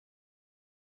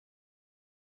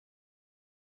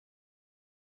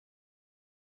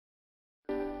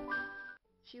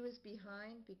She was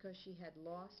behind because she had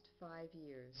lost 5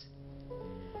 years.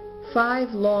 5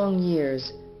 long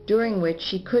years during which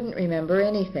she couldn't remember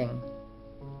anything.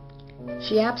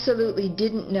 She absolutely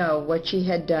didn't know what she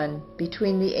had done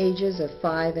between the ages of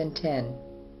 5 and 10.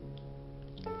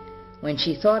 When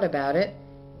she thought about it,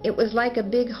 it was like a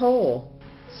big hole.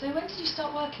 So when did you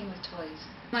start working with toys?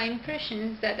 My impression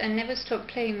is that I never stopped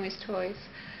playing with toys.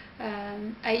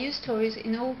 I use toys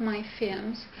in all my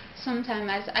films,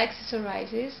 sometimes as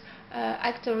accessories.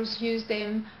 Actors use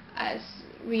them as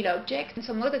real objects. In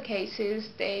some other cases,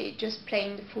 they just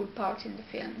play the full part in the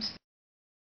films.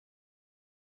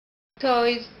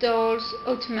 Toys, dolls,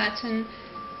 automaton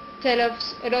tell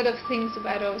us a lot of things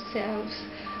about ourselves.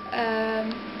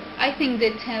 I think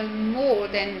they tell more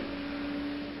than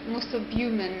most of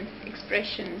human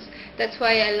expressions. That's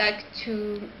why I like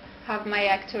to have my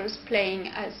actors playing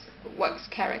as wax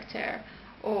character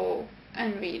or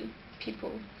unreal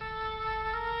people.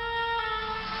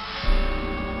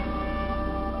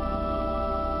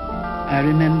 I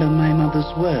remember my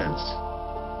mother's words.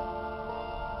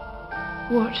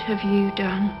 What have you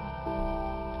done?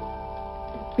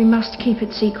 We must keep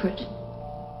it secret.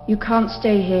 You can't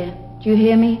stay here. Do you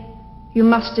hear me? You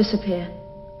must disappear.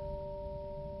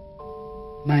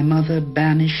 My mother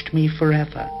banished me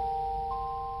forever,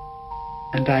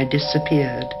 and I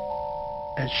disappeared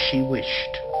as she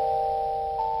wished.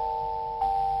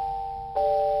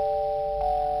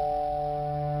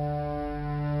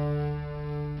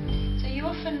 So you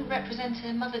often represent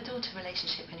a mother-daughter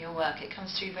relationship in your work. It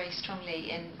comes through very strongly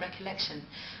in Recollection.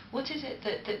 What is it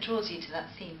that draws you to that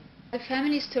theme?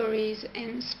 Family stories,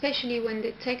 and especially when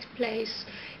they take place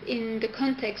in the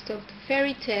context of the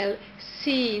fairy tale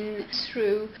seen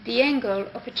through the angle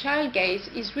of a child gaze,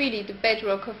 is really the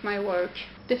bedrock of my work.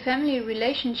 The family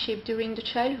relationship during the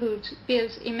childhood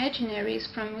builds imaginaries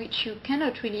from which you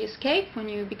cannot really escape when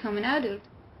you become an adult.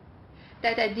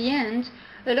 That at the end,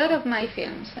 a lot of my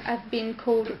films have been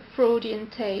called Freudian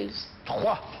tales. 3,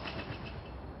 4,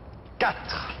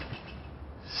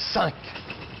 5,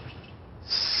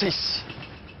 6,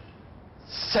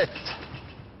 7,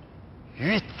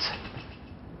 8,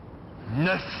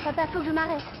 9. Papa, faut que je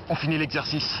m'arrête. On finit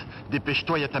l'exercice.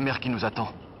 Dépêche-toi, il y a ta mère qui nous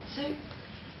attend. So,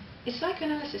 is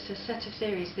psychoanalysis a set of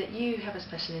theories that you have a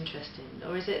special interest in,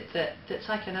 or is it that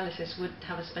psychoanalysis would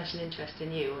have a special interest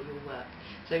in you or your work?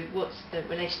 So what's the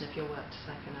relation of your work to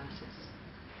psychoanalysis?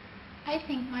 I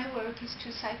think my work is to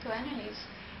psychoanalyze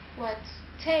what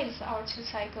tales are to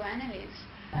psychoanalyze.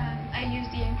 I use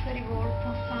the incredible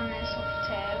profoundness of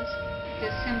tales, the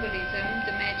symbolism,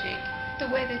 the magic, the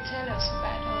way they tell us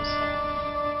about ourselves.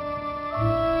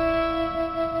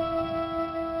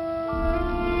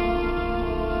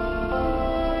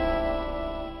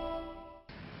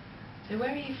 So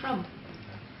where are you from?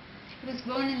 I was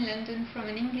born in London from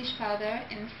an English father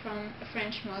and from a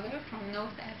French mother from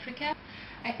North Africa.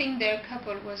 I think their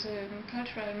couple was a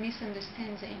cultural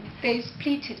misunderstanding. They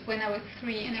split when I was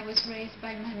 3 and I was raised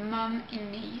by my mom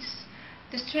in Nice.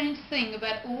 The strange thing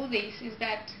about all this is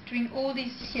that during all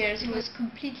these years it was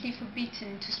completely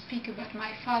forbidden to speak about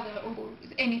my father or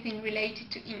anything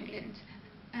related to England.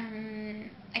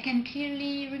 I can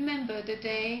clearly remember the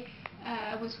day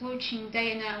I was watching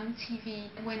Diana on TV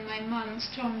when my mom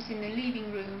storms in the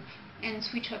living room and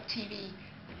switch off TV.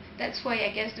 That's why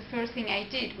I guess the first thing I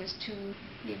did was to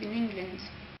live in England.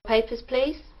 Papers,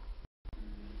 please.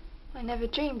 I never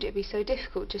dreamed it'd be so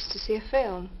difficult just to see a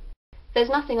film. There's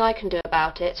nothing I can do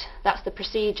about it. That's the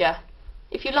procedure.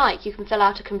 If you like, you can fill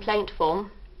out a complaint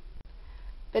form.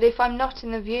 But if I'm not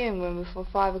in the viewing room before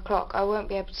 5 o'clock, I won't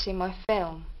be able to see my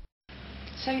film.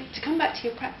 So to come back to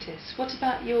your practice, what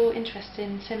about your interest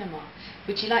in cinema?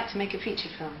 Would you like to make a feature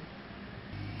film?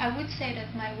 I would say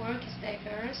that my work is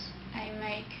diverse. I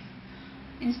make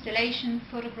installation,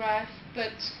 photograph,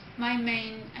 but my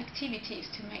main activity is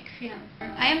to make film.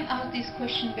 I am asked this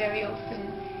question very often,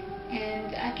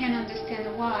 and I can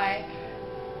understand why,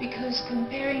 because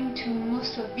comparing to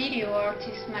most of video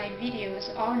artists, my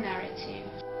videos are narrative.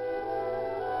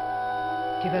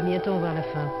 Tu vas bientôt voir la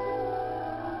fin.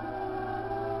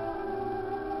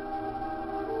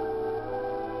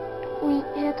 Oui,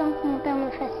 j'attends que mon père me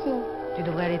fasse signe. Tu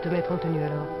devrais aller te mettre en tenue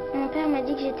alors. Mon père m'a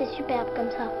dit que j'étais superbe comme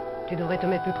ça. Tu devrais te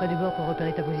mettre plus près du bord pour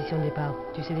repérer ta position de départ.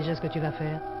 Tu sais déjà ce que tu vas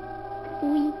faire?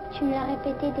 Oui, tu me l'as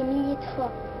répété des milliers de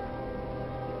fois.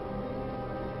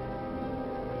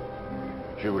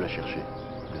 Je vais vous la chercher.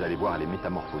 Vous allez voir, elle est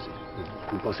métamorphosée.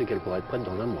 Vous pensez qu'elle pourrait être prête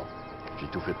dans un mois? J'ai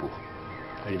tout fait pour.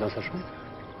 Elle est dans sa chambre?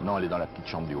 Non, elle est dans la petite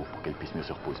chambre du haut pour qu'elle puisse mieux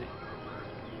se reposer.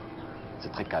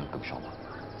 C'est très calme comme chambre.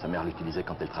 Sa mère l'utilisait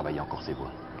quand elle travaillait encore ses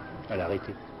voix. Elle a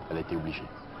arrêté. Elle a été obligée.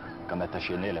 Quand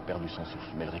Natacha est née, elle a perdu son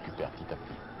souffle, mais elle récupère petit à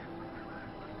petit.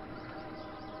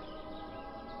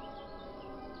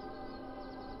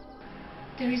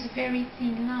 There is a very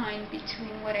thin line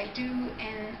between what I do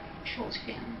and short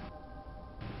film.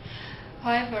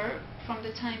 However, from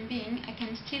the time being, I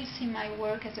can still see my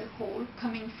work as a whole,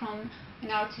 coming from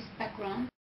an artist background.